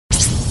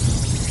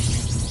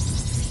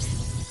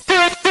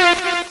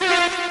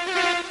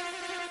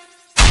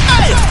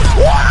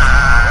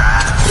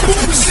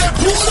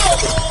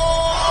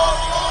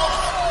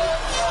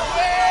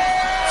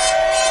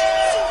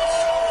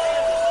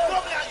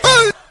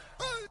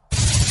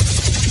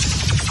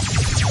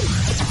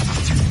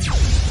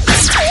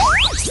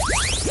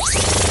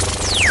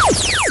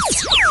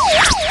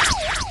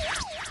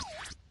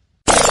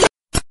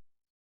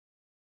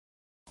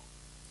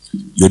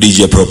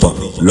DJ proper,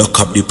 lock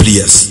up the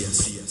place.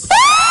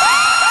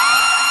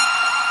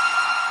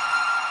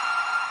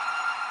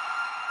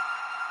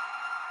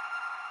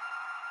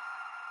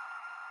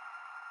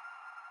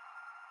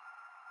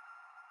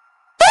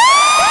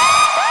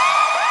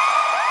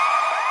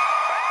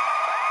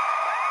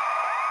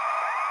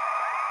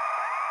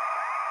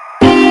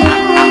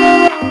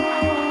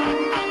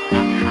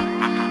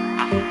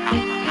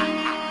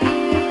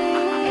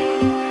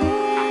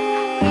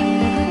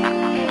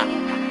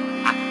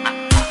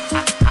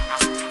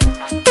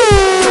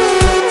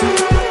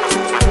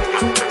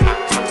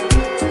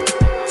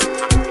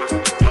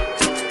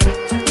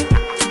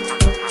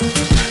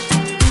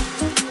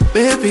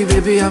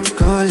 Baby, I'm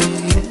calling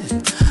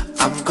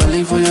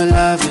for your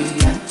loving,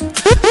 yeah.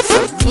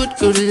 Some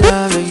good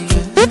loving,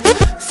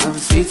 yeah. Some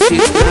sweet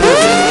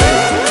loving,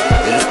 yeah.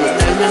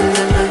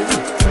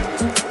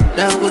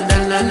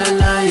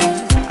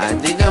 I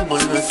think I'm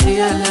gonna see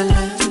a la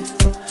la,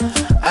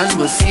 I'm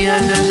gonna see a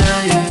la la,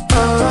 yeah.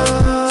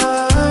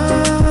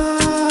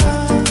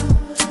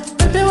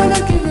 Baby, when I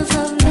give you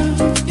some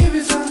love, give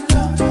you some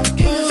love,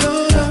 give you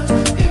some love,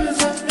 give you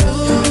some love.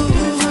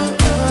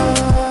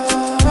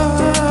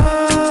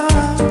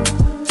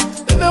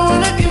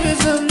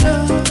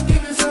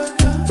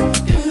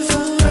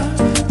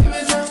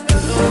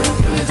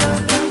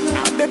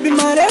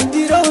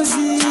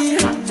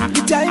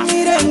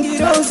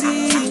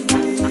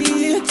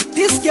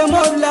 This game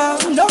of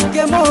love, no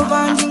game over,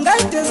 and the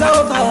night is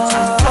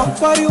over.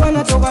 Party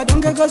wanna talk, I don't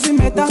get cause you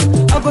matter.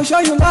 I go show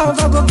you love,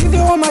 I go give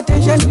you all my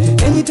attention.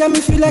 Anytime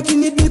you feel like you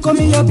need me, call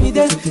me, I'll be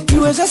there.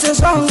 You was just a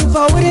song, if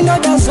I wouldn't know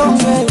that song,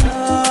 yeah.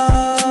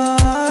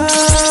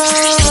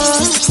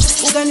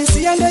 Who can you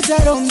see and let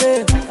her on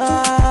there?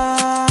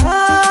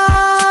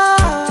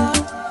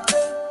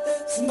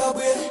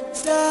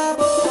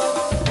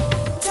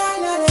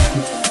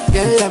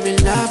 Girl, I'm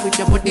in love with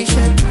your body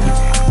shape.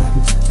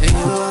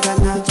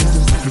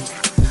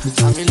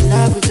 I'm in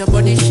love with your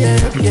body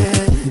shape,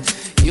 yeah.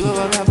 You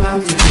are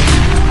about me.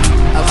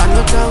 I want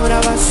no time what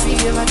I see, I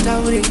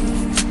tell you.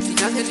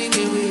 It's not getting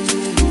away.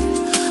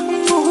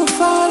 I'm going to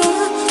follow.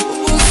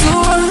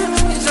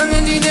 It's not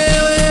getting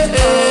away.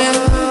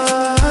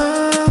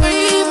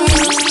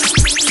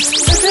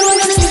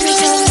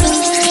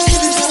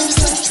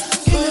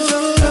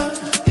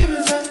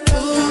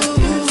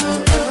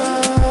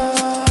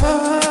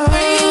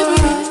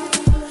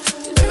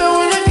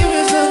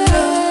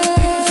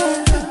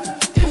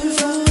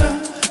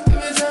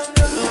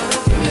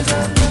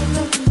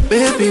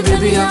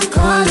 Baby, I'm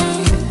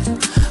calling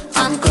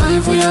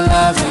for your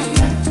loving,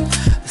 yeah.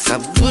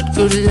 Some good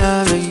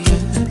loving,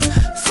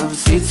 yeah. Some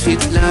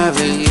sweet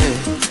loving, yeah.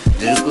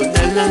 The good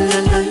la la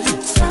la,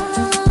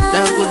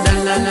 the good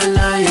la la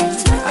la,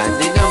 yeah. I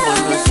think I'm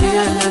gonna see a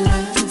la la,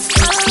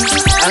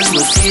 I'm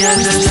gonna see a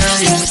la la,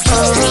 yeah.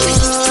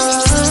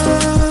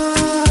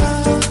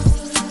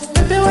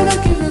 Baby, when I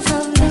give you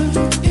some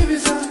love, give you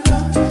some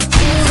love, give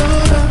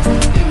you some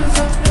love, give you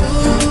some love.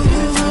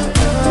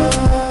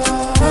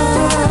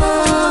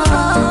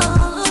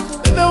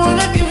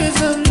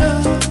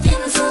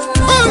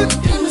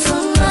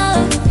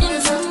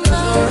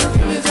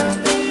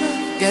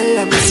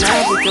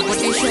 Your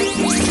body shape,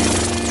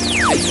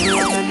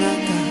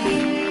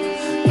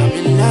 I'm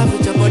in love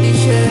with your body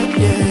shape,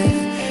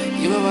 yeah.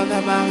 You are what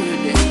about you,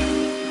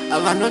 yeah. I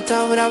want no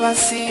time what I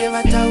see,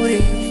 I tell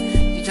you.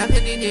 You can't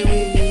get in the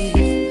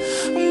way.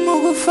 I'm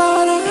going to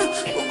follow, I'm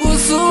going to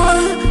soar.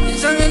 You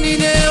can't get in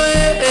the way.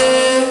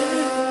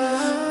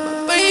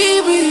 But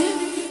baby,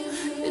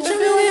 you can't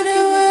get in the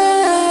way.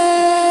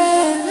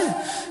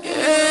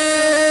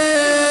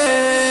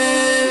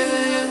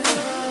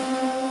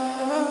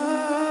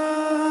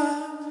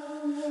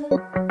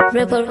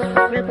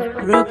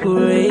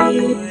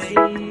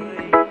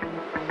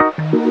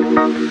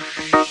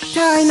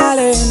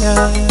 Tynallen,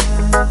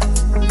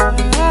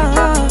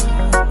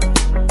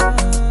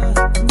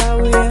 now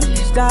we are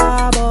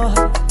stable.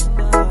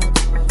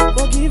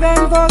 Forgive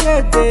and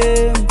forget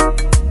them.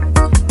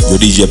 The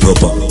DJ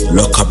proper,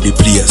 lock up the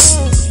place.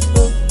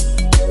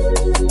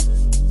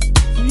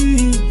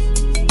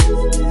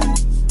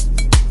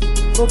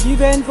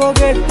 Forgive and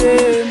forget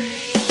them.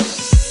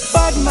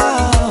 Bad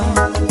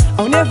man,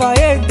 I'll never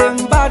hate them.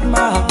 Bad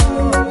man,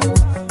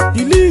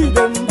 delete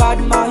them. Bad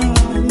man,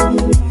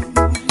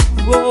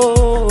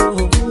 whoa.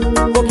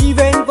 Forgive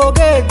and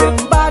forget them.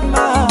 Bad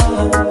man,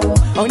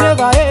 I'll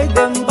never hate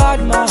them.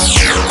 Bad man,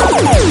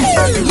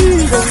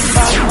 delete them.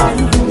 Bad man,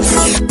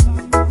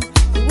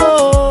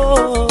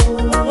 whoa.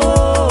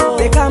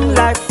 They come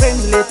like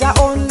friends, later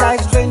on like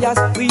strangers.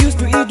 We used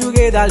to eat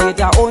together,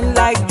 later on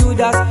like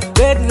Judas.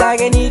 Red like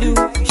a needle,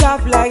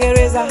 sharp like a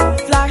razor.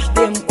 Flash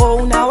them,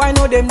 oh now I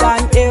know them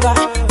than ever.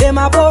 Them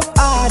above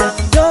hard,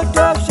 don't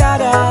talk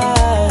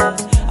shadow.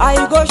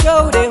 I go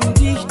show them,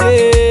 teach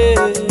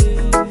them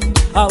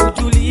how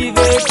to live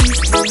a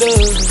peaceful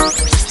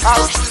life.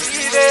 How to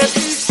live a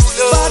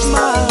peaceful life. Bad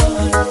man,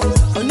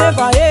 I'll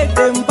never hate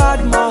them.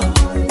 Bad man,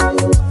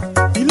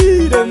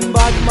 delete them.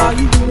 Bad man,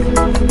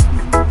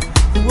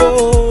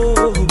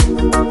 whoa.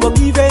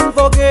 Forgive and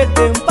forget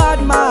them. Bad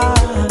man,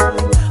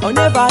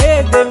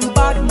 them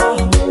bad man.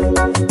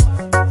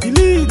 You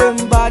leave them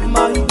bad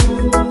man.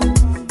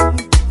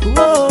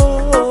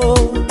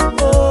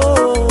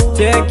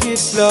 Take it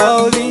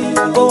slowly,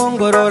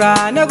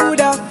 Bongorora, no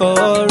good up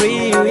for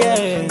real,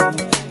 yeah.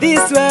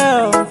 This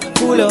world,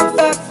 full of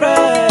fake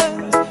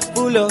friends,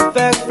 full of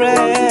fake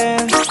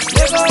friends.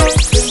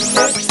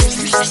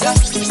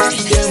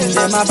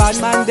 Them a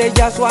bad man, they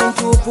just want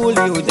to pull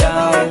you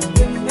down.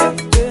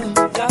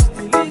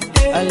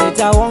 And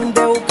later on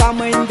they'll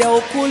come and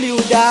they'll pull you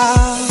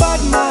down.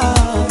 Bad man,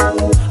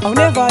 I'll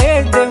never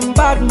hate them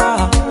bad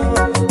man.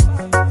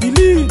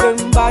 Believe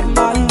them bad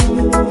man.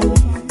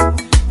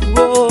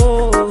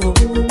 Whoa,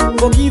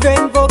 forgive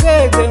and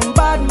forget them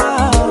bad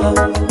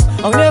man.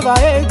 I'll never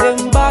hate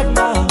them bad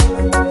man.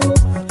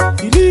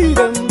 Believe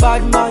them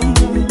bad man.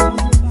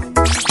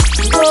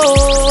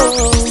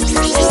 Whoa,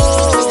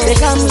 they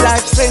come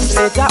like friends,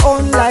 later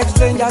on like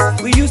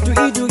strangers. We used to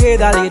eat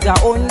together, later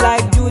on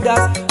like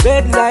Judas.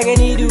 Red like a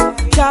needle,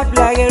 sharp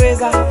like a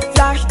razor.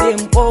 Flash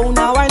them, oh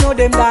now I know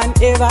them than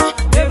ever.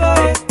 Never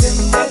hate them,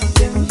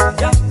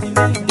 just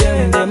believe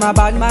them. Them a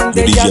bad man,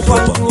 they just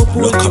want to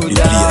pull you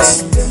down.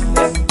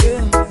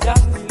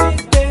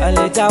 And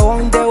later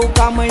on they'll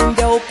come and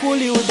they'll pull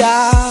you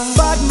down.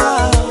 Bad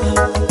man,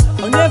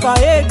 I'll never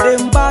hate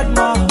them bad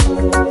man.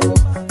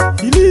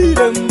 Believe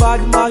them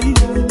bad man.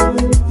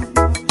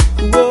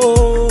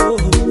 Whoa,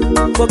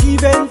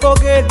 forgive and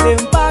forget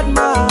them bad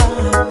man.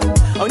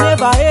 I'll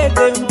never hate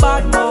them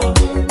bad man.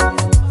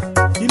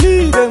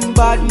 Believe them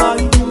bad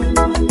man.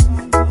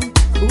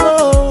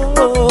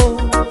 Whoa,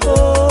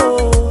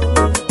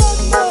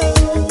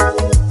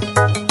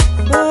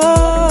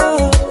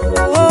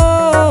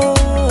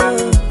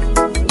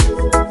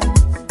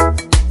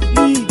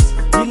 please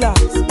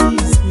relax,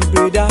 ease me,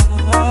 brother.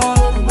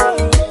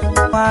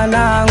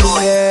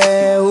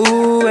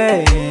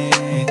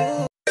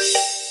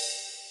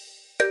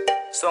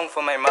 Song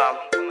for my mom.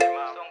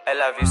 I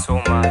love you so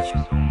much.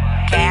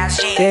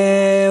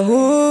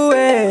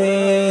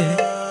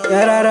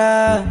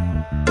 Yarara,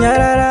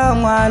 yarara,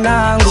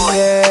 mwanangu,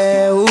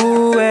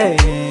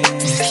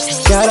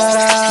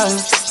 yarara,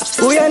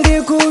 uya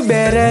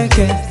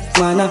ndikubereke,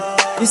 mwana,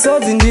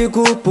 isozi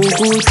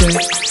ndikupukute.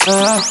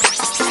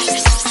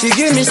 She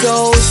give me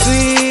so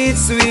sweet,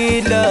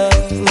 sweet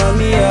love,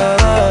 mommy,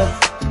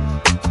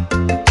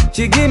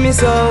 She give me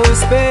so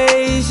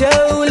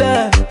special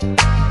love,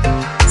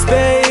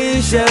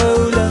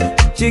 special love.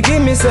 She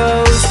give me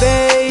so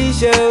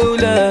special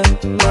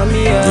love,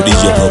 mommy. The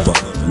DJ proper,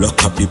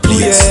 lock up the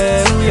place.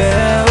 Ooh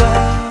yeah,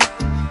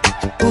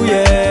 ooh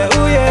yeah,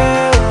 ooh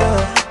yeah.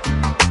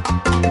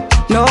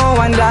 No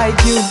one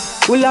like you,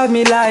 who love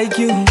me like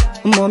you,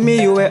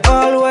 mommy. You were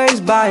always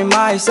by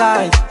my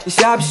side, a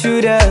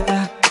sharpshooter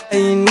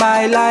in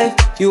my life.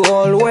 You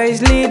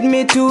always lead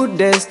me to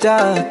the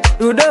start.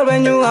 Rudo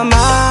when you are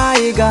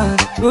my gun,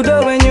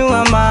 Rudo when you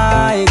are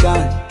my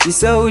gun. You're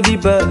so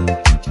deeper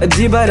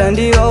than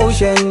the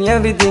ocean.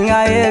 Everything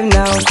I have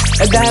now,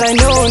 that I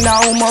know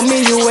now,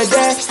 mommy, you were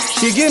there.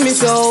 She give me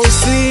so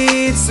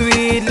sweet,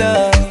 sweet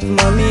love,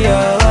 mommy,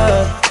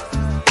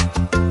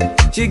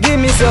 She give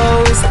me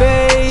so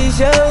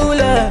special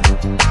love,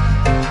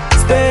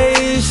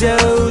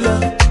 special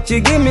love. She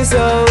give me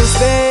so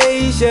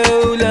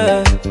special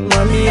love,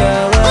 mommy,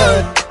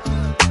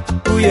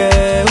 ooh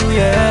yeah, ooh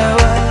yeah,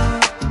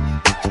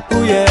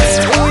 ooh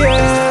yeah, ooh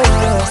yeah.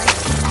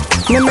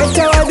 No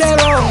matter what the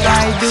wrong I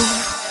do,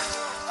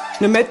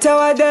 no matter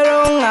what the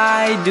wrong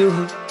I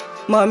do,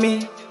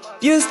 mommy,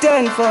 you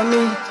stand for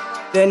me.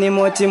 Then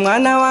imoti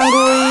mwana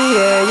wangu,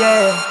 yeah,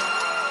 yeah.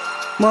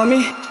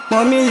 Mommy,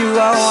 mommy, you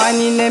are one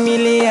in a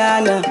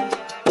million,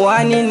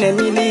 one in a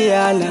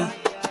million.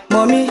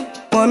 Mommy,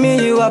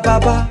 mommy, you are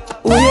papa.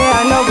 Uye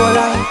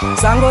anogola,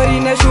 sangori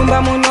ne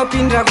shumba muno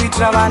pindra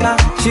kuitravana.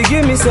 She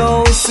give me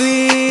so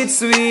sweet,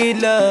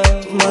 sweet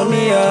love,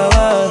 mommy,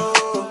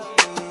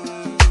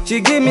 She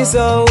give me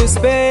so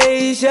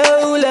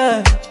special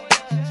love,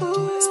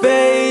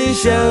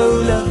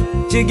 special love.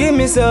 She give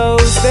me so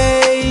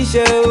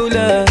special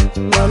love,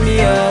 mommy,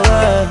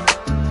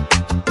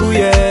 ooh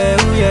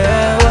yeah, ooh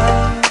yeah,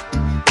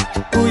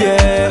 ooh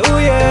yeah, ooh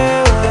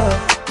yeah,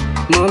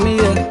 mommy,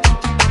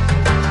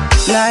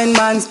 9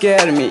 months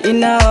carry me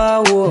in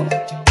our war.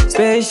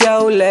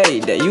 Special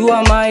lady, you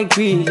are my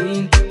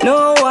queen.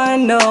 No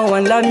one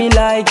love me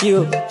like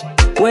you.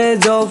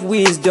 Words of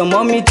wisdom,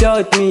 mommy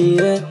taught me,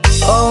 yeah.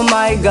 Oh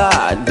my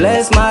God,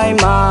 bless my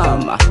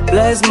mama,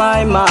 bless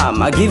my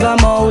mama, give her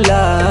more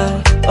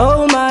love.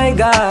 Oh my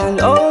God,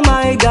 oh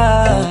my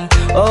God,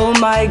 oh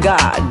my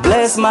God,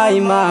 bless my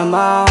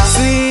mama.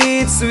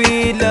 Sweet,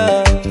 sweet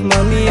love,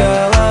 mommy,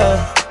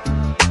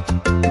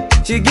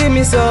 She give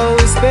me so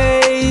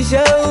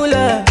special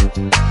love,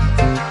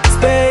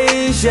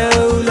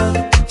 special love.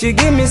 She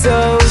give me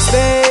so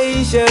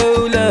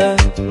special love,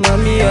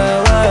 mommy,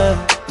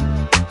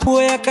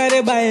 Uwe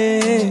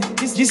karebae,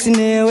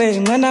 jisinewe,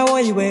 mwana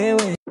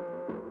woiwewe.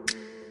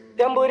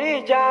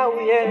 Temburija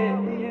uye,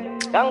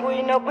 tangu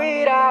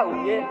inokwira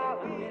uye.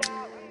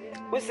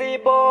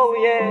 Usipo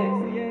uye,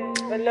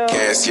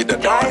 Can't see the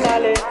dawn.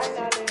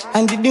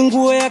 andidi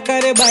nguo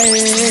yakareba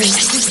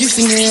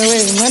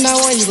ndisinewe mwana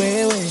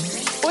waiwewe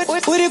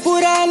uri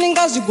kurani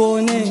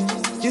ngazvigone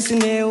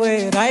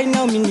ndisinewe right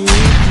now miniki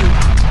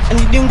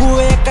andidi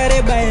nguo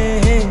yakareba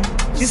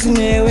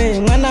ndisinewe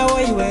mwana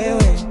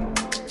waiwewe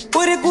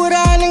uri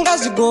kurani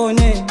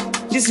ngazvigone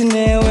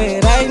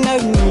ndisinewe right now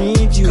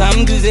need you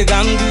come to the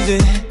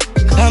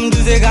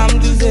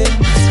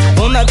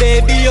oh my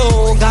baby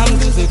yo come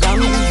to the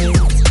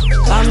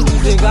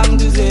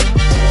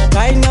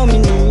right now me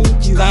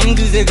need you come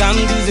to the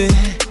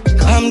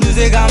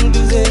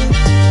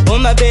oh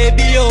my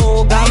baby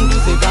yo come to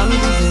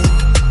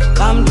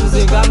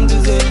the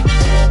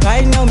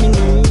right now me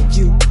need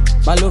you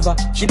my lover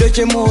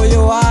chidoche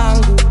moyo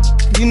wangu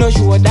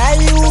ndinoshuodai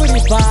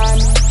uri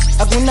pano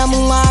hakuna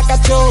mumwe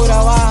akatora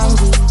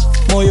wangu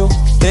moyo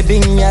baby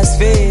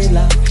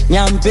nyasvela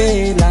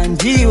nyampela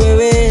ndiwe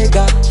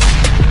wega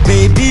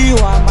baby you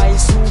are my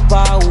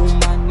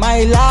superwoman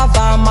my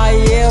lover my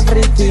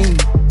everything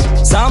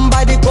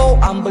somebody go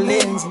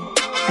ambulance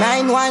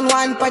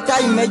 911 pata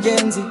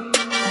emergency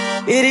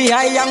iri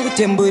hai yangu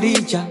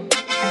temperature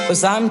but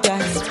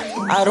sometimes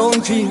I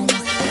don't feel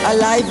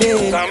alive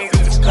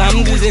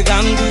come to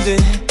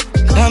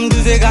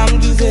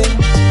the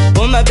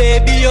oh my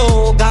baby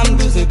yo come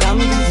to the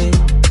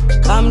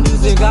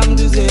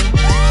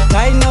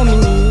right now me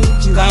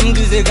need you come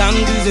to the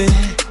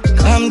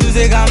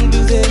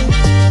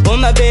oh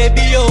my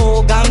baby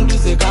yo come to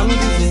the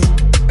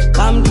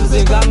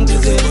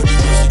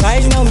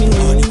right now me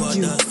need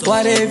you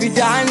what have you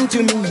done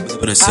to me I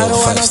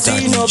don't wanna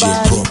see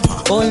nobody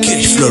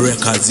only you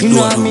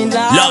know I'm in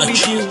love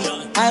with you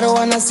I don't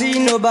wanna see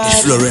nobody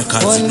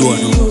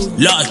only you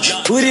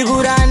uri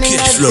kurani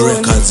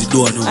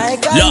ngazigone I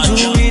can't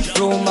do it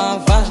from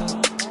afar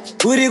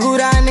uri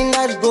kurani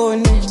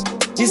ngazigone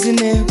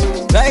ndisinewe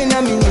right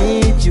now me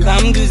need you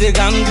come to the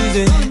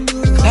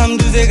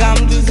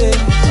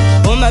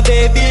oh my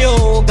baby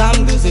yo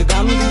come to the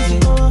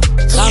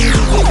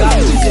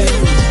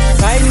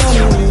right now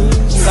me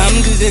need you come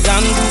to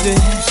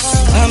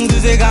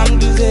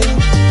the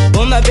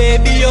oh my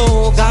baby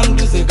yo come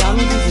to the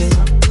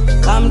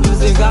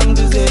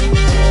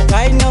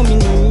right now me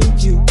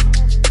need you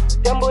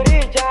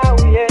Tamburicha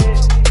uye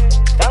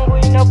tangu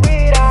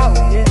inakwira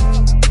uye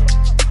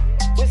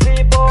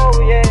usipo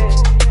uye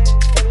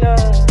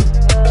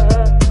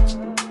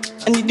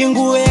andidi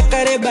nguo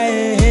yakareba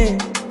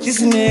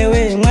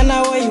ndisinewe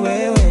mwana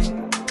waiwewe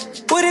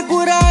uri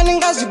kurani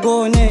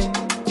ngazvigone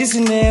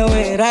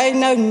ndisinewe right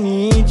now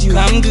need you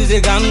come to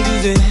the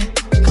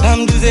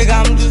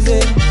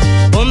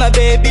oh my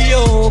baby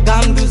yo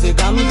come to the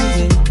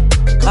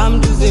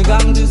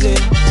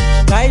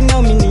right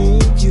now me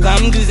need you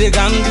come to the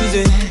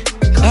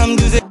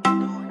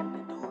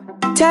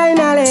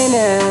Tynallen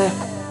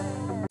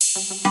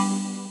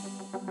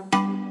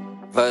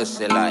Verse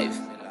life.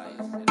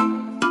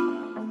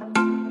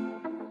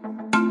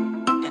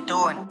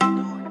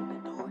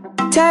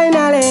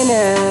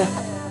 Tynallen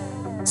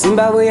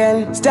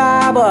Zimbabwean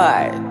star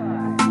boy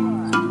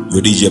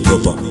Your DJ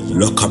proper,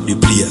 lock up the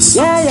players.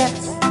 yeah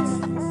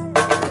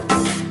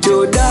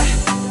Joda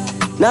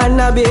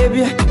Nana baby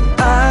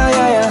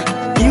yeah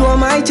you are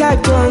my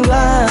type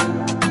tonga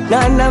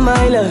Nana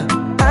my love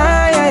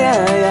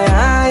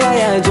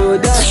yeah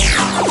Joda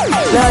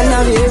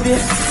Nana baby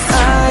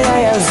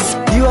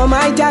yeah you are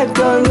my type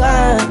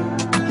tonga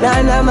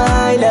Nana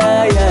my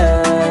love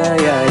yeah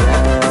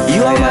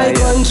you are my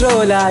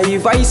controller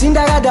if I sing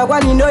dagada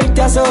kwani no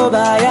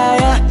itasoba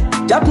yeah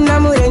Japna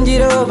murenji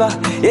rover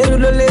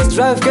Erulo let's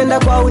drive kenda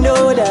kwa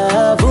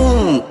unoda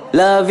Boom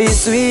Love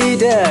is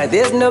sweeter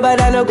There's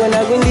nobody no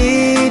gonna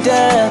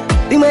kundita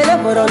Dimele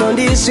poro on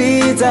the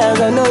streets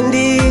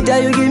Nondita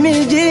You give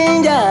me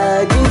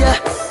ginger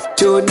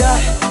Choda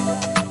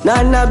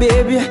Nana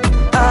baby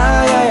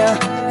yeah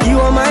You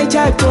are my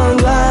type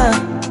tonga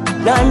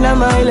Nana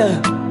my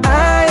love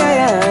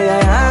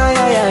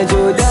yeah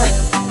Choda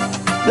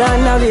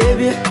Nana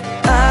baby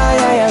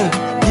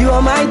yeah You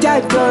are my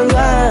type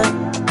tonga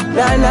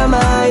Nana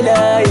my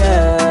love,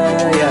 yeah.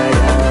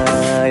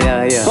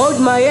 Hold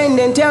my hand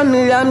and tell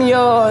me I'm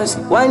yours.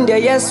 One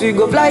day, yes, we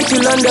go fly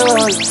to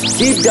London.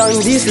 Deep down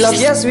this love,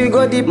 yes, we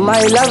go deep. My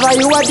lover,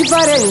 you are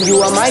different, you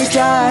are my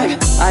type.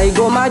 I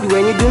go mad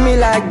when you do me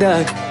like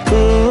that.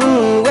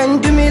 When you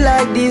do me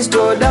like this,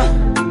 Toda.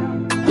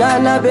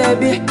 Nana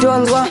baby,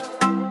 don't want.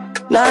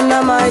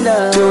 Nana my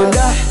love,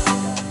 Toda.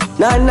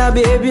 Nana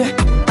baby,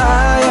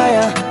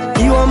 yeah.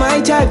 You are my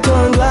type,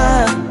 don't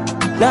want.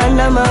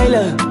 Nana my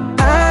love.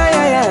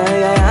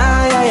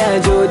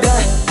 Joda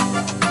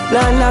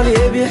Nana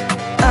baby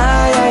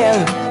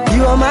yeah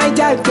you are my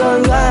type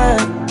tonga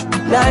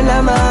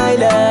Nana my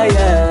love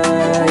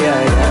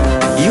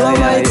yeah you are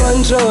my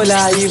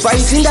controller if I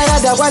sing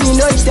dagada kwani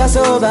no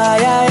itasoba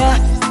yeah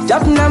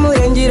Japna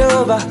murenji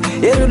rover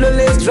Erulo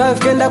let's drive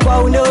kenda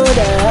kwa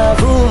unoda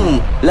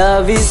Boom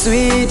Love is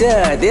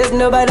sweeter There's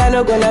nobody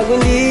no gonna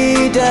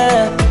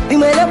kundita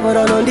Dimele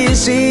poro on the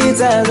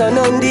streets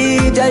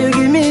Nondita You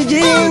give me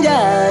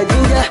ginger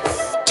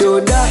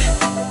Choda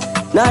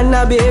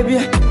Nana baby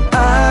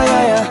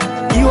yeah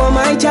You are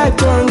my type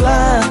Tongwa,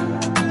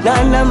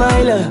 Nana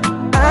my love.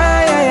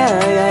 Ay, ay,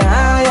 ay, ay,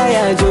 ay, ay,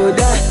 ay,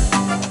 Joda,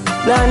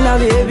 Nana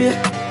baby.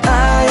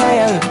 Ay, ay,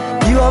 ay.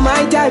 You are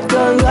my type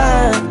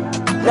Tongwa,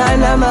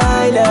 Nana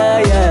my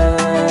love.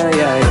 Yeah,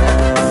 yeah,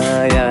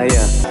 yeah, yeah,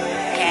 yeah.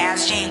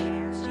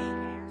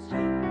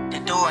 The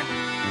Dawn.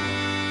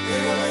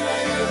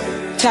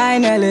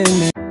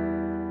 Tynallen.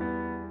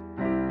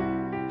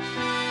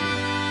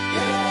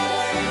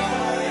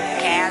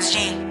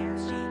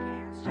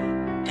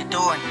 The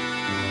Dawn.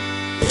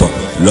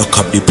 Lock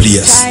up the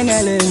players.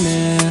 Tynallen.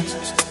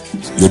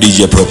 Yo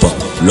DJ proper,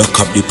 lock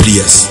up the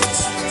players.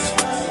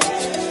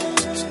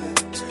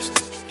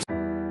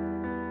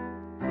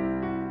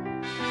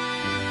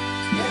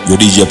 Yo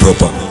DJ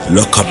proper,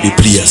 lock up the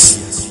players.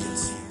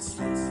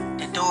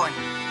 The Dawn.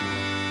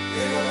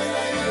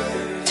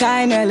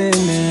 Tynallen.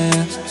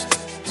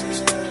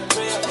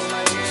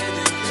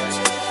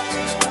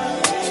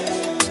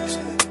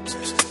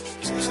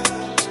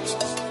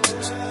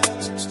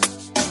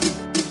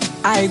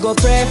 I go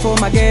pray for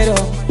my ghetto.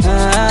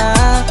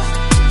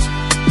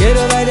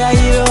 Ghetto by the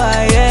hero,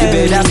 yeah.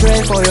 You better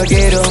pray for your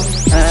ghetto.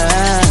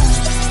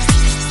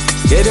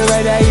 Ghetto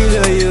by the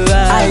hero, you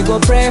are. I go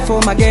pray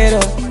for my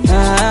ghetto.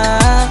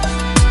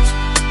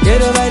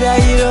 Ghetto by the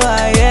hero,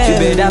 yeah.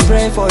 You better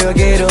pray for your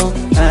ghetto.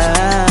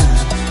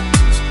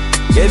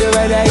 Ghetto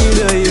by the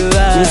hero, you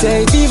are. We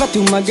say viva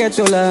to my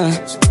ghetto, la.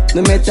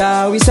 No matter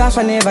how we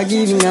suffer, never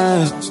giving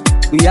up.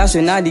 We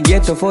hustle now the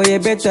ghetto for a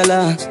better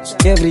la.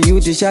 Every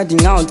youth is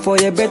shouting out for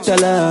a better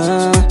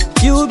la.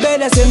 You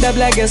better stand up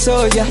like a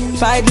soldier,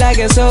 fight like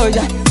a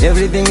soldier.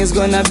 Everything is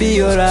gonna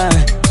be alright.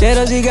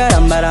 Tero ziga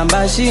ramba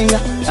ramba shinga,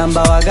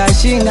 ramba waga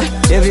shinga.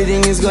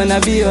 Everything is gonna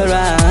be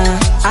alright.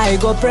 I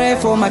go pray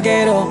for my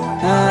ghetto.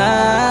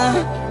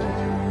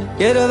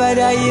 Ghetto by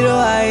the hero,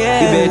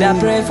 yeah. You better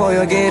pray for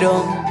your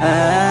ghetto.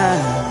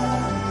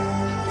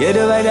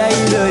 Ghetto by the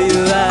hero,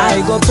 you are.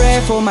 I go pray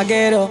for my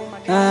ghetto.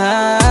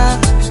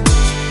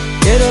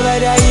 Ghetto by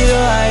the hero,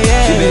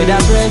 yeah. You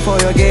better pray for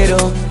your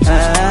ghetto.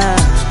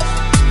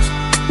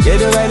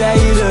 Ghetto by the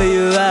hero,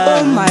 you are.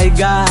 Oh my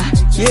God,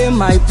 hear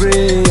my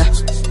prayer.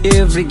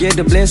 Every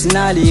ghetto blessing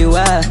all you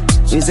are.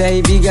 You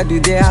say bigger to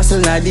the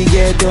hustle na the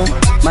ghetto.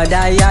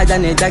 Madaya da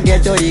neta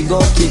ghetto igo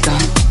kika.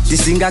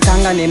 Disinga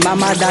kanga ne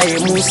mama da e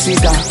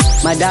musika.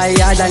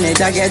 Madaya da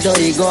neta ghetto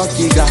igo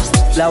kika.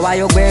 Lawa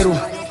yo gweru,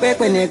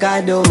 pepe ne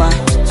kadoma.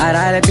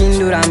 Arare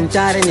pindura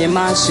mtare ne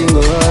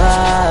mashingo.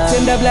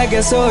 Stand up like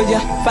a soldier,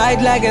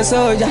 fight like a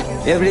soldier.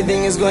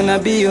 Everything is gonna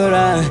be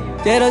alright.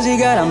 Tero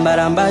ziga ramba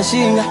ramba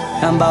shinga,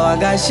 ramba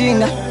waga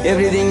shinga.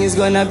 Everything is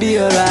gonna be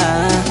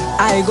alright.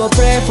 I go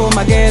pray for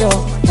my ghetto.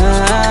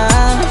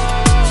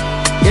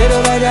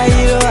 Ghetto by the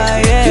hero,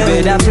 yeah.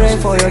 You better pray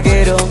for your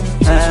ghetto.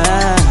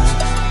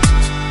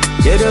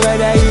 Ghetto by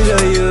the hero,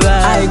 you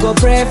are. I go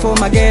pray for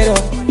my ghetto.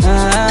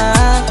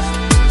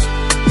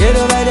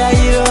 Ghetto by the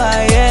hero,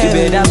 yeah.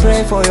 You better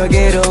pray for your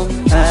ghetto.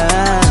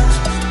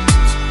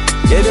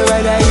 Ghetto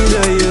by the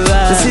hero, you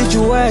are. The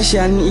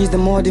situation is the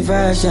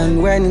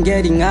motivation. When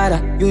getting harder,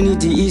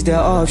 unity is the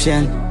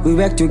option. We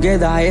work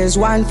together as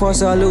one for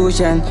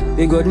solution.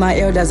 We got my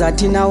elders at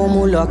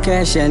Tynallen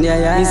location, yeah,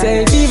 yeah. We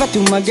say viva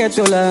to my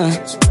ghetto, la.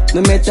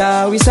 No matter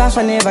how we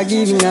suffer, never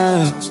giving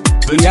up.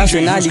 We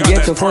hustle now the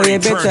ghetto for a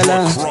better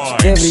la.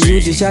 Every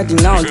youth is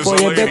shouting out for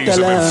a better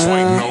la.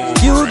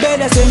 You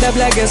better stand up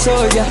like a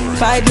soldier,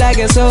 fight like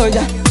a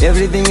soldier.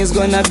 Everything is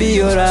gonna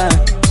be alright.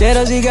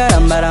 Tero ziga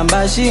ramba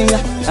ramba shinga,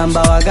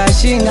 ramba waga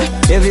shinga.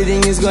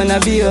 Everything is gonna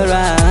be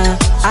alright.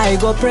 I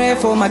go pray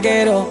for my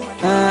ghetto.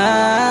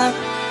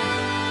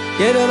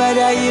 Ghetto by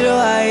the hero,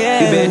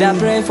 yeah. You better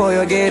pray for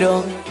your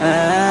ghetto.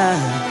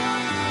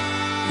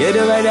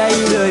 Ghetto by the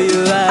hero,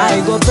 you are.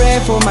 I go pray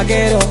for my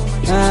ghetto.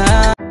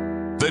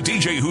 The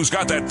DJ who's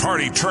got that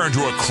party turned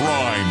to a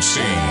crime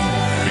scene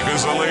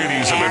because the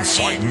ladies have been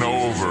fighting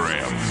over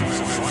him.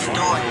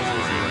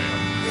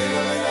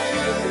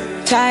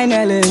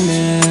 Tynallen.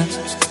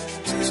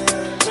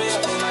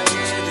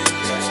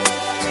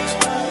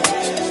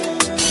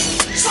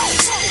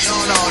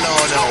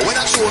 No, we're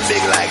not so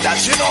big like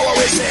that, you know what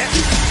we say.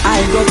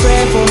 I go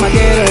pray for my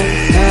ghetto.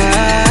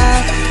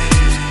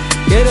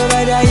 Ghetto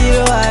by the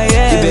hero,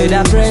 yeah. You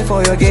better pray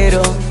for your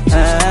ghetto.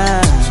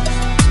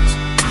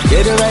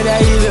 Ghetto by the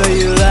hero,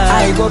 you are.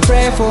 I go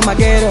pray for my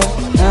ghetto.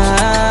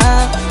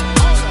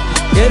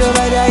 Ghetto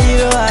by the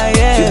hero,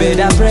 yeah. You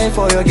better pray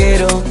for your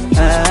ghetto.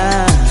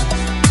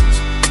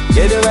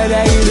 Ghetto by the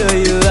hero,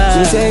 you are.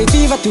 We say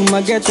viva to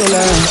my ghetto,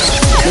 la.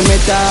 No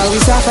matter how we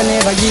suffer,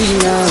 never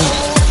giving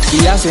up. We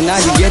hustle now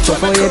the ghetto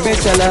for a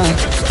better la.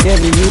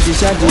 Every youth is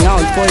shouting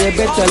out for a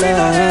better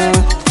la.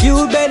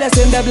 You better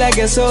stand up like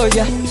a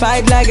soldier,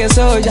 fight like a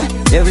soldier.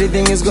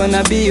 Everything is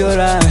gonna be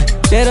alright.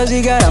 Tero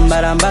ziga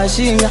ramba ramba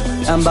shinga,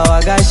 ramba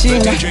waga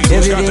shinga.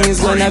 Everything is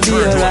gonna be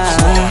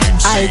alright.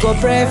 I go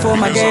pray for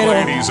my ghetto.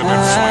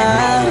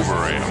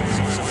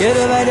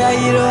 Ghetto by the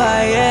hero,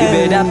 yeah.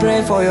 You better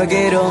pray for your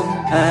ghetto.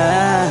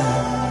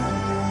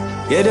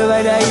 Ghetto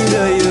by the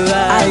hero, you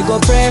are. I go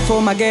pray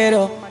for my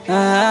ghetto.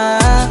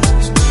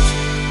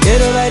 Ghetto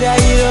Ghetto by the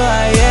hero,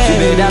 yeah.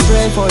 You better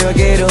pray for your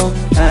ghetto.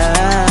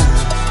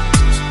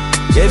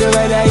 Ghetto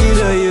by the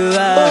hero, you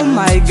are. Oh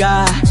my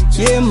God,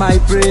 hear my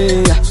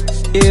prayer.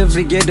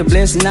 Every ghetto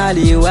blessing all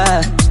you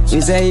are. You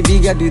say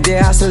bigger to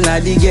the hustle na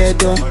the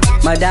ghetto.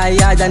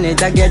 Madaya da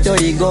neta ghetto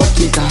igo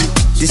kita.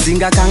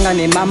 Disinga kanga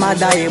ne mama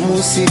da e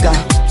musika.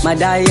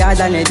 Madaya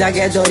da neta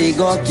ghetto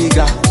igo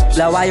kiga.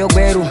 La wayo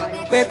beru,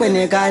 pepe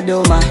ne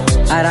kadoma.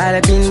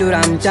 Arare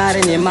pindura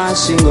mchare ne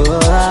mashingo.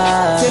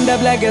 Stand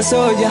up like a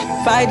soldier,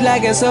 fight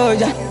like a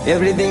soldier.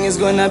 Everything is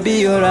gonna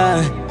be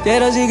alright.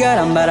 Tero ziga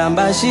ramba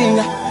ramba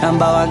shinga,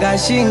 ramba waga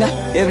shinga.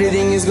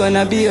 Everything is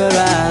gonna be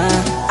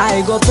alright.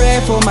 I go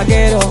pray for my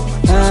ghetto.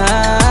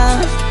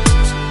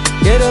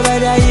 Ghetto by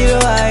the hero,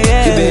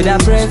 yeah. You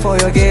better pray for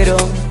your ghetto.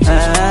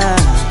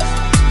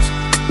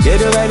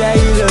 Ghetto by the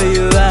hero,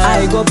 you are.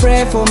 I go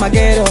pray for my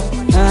ghetto.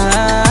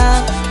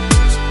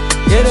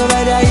 Ghetto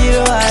by the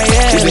hero,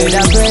 yeah. You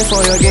better pray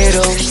for your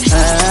ghetto.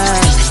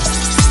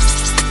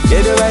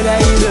 Ghetto by the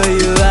hero,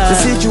 you are. The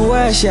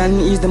situation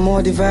is the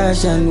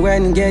motivation.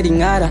 When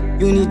getting harder,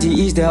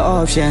 unity is the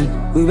option.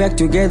 We work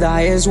together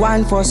as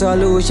one for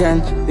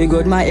solution. We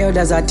got my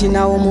elders at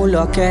Tynallen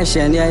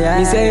location, yeah, yeah.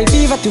 We say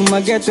viva to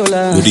my ghetto,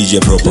 la. DJ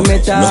proper, no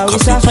matter lock we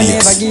up suffer, the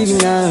never place.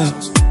 giving up.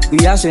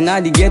 We also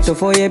not the ghetto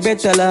for a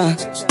better, la.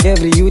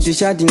 Every youth is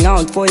shouting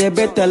out for a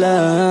better,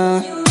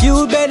 la.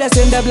 You better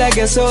stand up like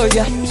a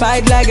soldier,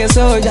 fight like a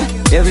soldier.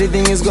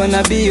 Everything is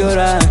gonna be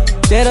alright.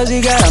 Tero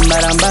ziga ramba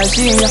ramba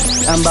shinga,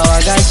 ramba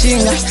waga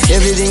shinga.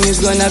 Everything is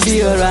gonna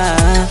be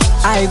alright.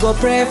 I go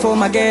pray for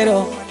my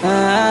ghetto.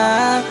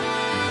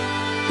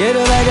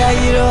 Ghetto by the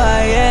hero,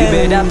 yeah.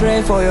 You better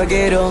pray for your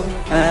ghetto.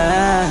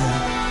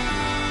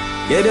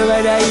 Ghetto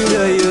by the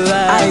hero, you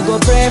are. I go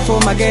pray for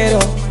my ghetto.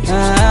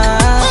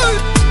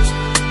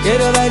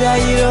 Ghetto by the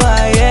hero,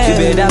 yeah. You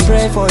better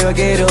pray for your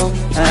ghetto.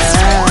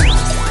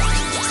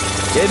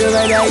 Ghetto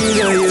by the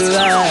hero, you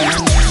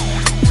are.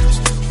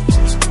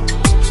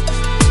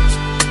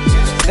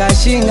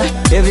 Kashinga,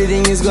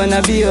 everything is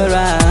gonna be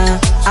alright.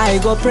 I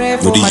go pray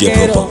for my DJ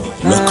ghetto.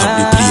 proper, lock up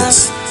the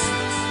place.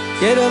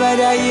 Ghetto by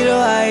the hero,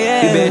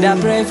 yeah. You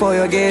better pray for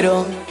your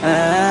ghetto.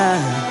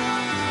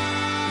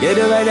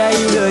 Ghetto by the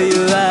hero,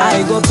 you are.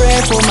 I go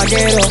pray for my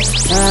ghetto.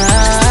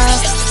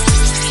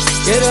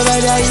 Ghetto by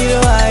the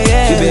hero,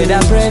 yeah. You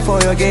better pray for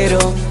your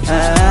ghetto.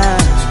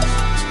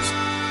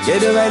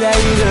 Ghetto by the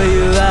hero,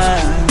 you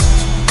are.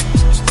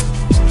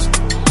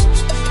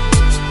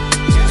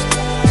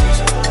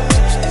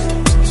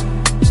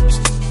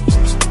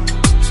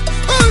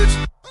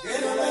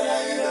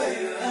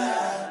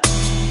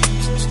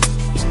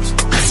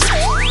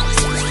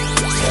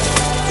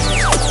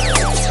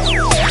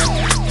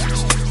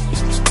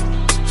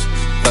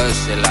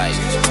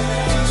 Life.